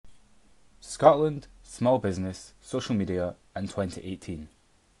Scotland, small business, social media, and 2018.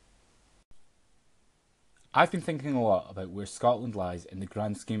 I've been thinking a lot about where Scotland lies in the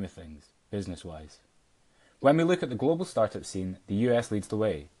grand scheme of things, business-wise. When we look at the global startup scene, the US leads the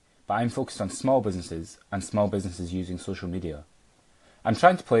way, but I'm focused on small businesses and small businesses using social media. I'm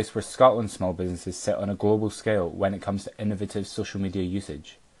trying to place where Scotland's small businesses sit on a global scale when it comes to innovative social media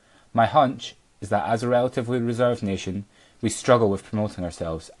usage. My hunch is that as a relatively reserved nation, we struggle with promoting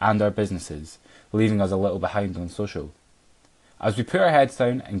ourselves and our businesses, leaving us a little behind on social. As we put our heads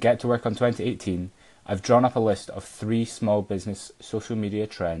down and get to work on 2018, I've drawn up a list of 3 small business social media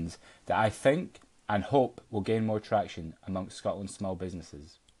trends that I think and hope will gain more traction amongst Scotland's small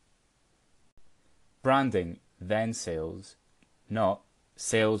businesses. Branding, then sales, not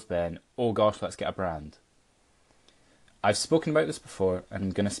sales then, oh gosh, let's get a brand. I've spoken about this before and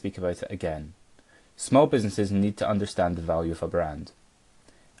I'm going to speak about it again. Small businesses need to understand the value of a brand.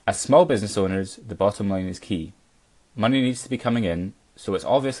 As small business owners, the bottom line is key. Money needs to be coming in, so it's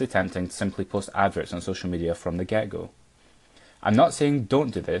obviously tempting to simply post adverts on social media from the get-go. I'm not saying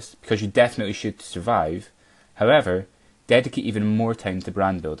don't do this, because you definitely should to survive. However, dedicate even more time to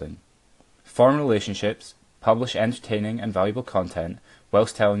brand building. Form relationships, publish entertaining and valuable content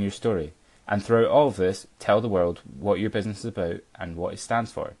whilst telling your story, and throughout all of this, tell the world what your business is about and what it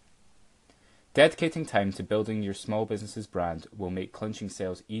stands for. Dedicating time to building your small business's brand will make clinching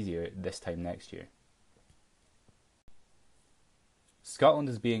sales easier this time next year. Scotland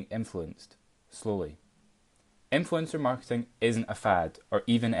is being influenced, slowly. Influencer marketing isn't a fad or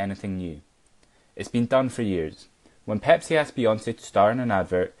even anything new. It's been done for years. When Pepsi asked Beyonce to star in an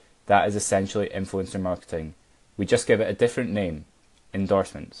advert, that is essentially influencer marketing. We just give it a different name,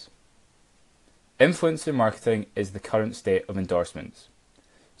 endorsements. Influencer marketing is the current state of endorsements.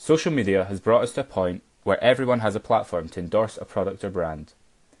 Social media has brought us to a point where everyone has a platform to endorse a product or brand.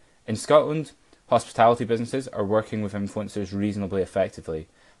 In Scotland, hospitality businesses are working with influencers reasonably effectively.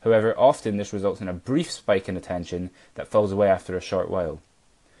 However, often this results in a brief spike in attention that falls away after a short while.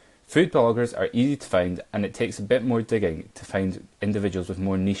 Food bloggers are easy to find, and it takes a bit more digging to find individuals with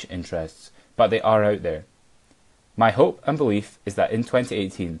more niche interests, but they are out there. My hope and belief is that in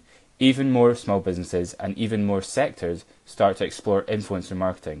 2018, even more small businesses and even more sectors start to explore influencer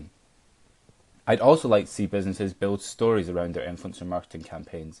marketing. I'd also like to see businesses build stories around their influencer marketing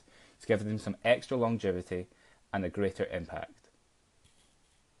campaigns to give them some extra longevity and a greater impact.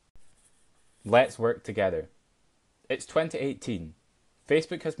 Let's work together. It's 2018.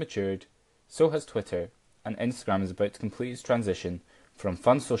 Facebook has matured, so has Twitter, and Instagram is about to complete its transition from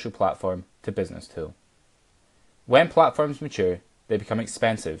fun social platform to business tool. When platforms mature, they become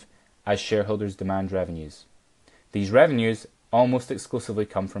expensive as shareholders demand revenues. These revenues almost exclusively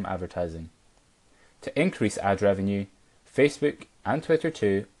come from advertising. To increase ad revenue, Facebook and Twitter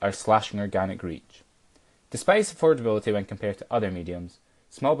too are slashing organic reach. Despite its affordability when compared to other mediums,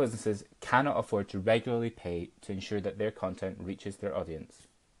 small businesses cannot afford to regularly pay to ensure that their content reaches their audience.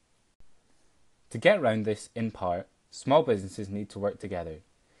 To get around this, in part, small businesses need to work together.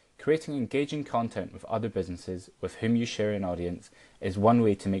 Creating engaging content with other businesses with whom you share an audience is one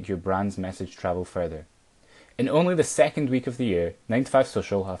way to make your brand's message travel further. In only the second week of the year,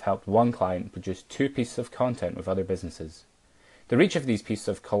 9to5Social have helped one client produce 2 pieces of content with other businesses. The reach of these pieces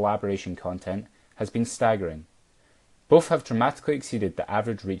of collaboration content has been staggering. Both have dramatically exceeded the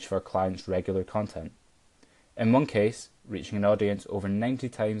average reach for a client's regular content. In one case, reaching an audience over 90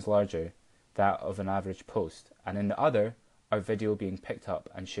 times larger that of an average post, and in the other, our video being picked up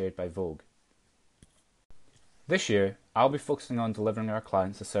and shared by Vogue. This year, I'll be focusing on delivering our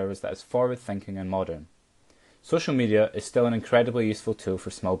clients a service that is forward-thinking and modern. Social media is still an incredibly useful tool for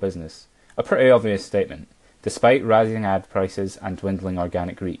small business, a pretty obvious statement, despite rising ad prices and dwindling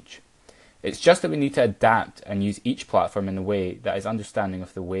organic reach. It's just that we need to adapt and use each platform in a way that is understanding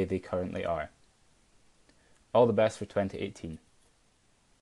of the way they currently are. All the best for 2018.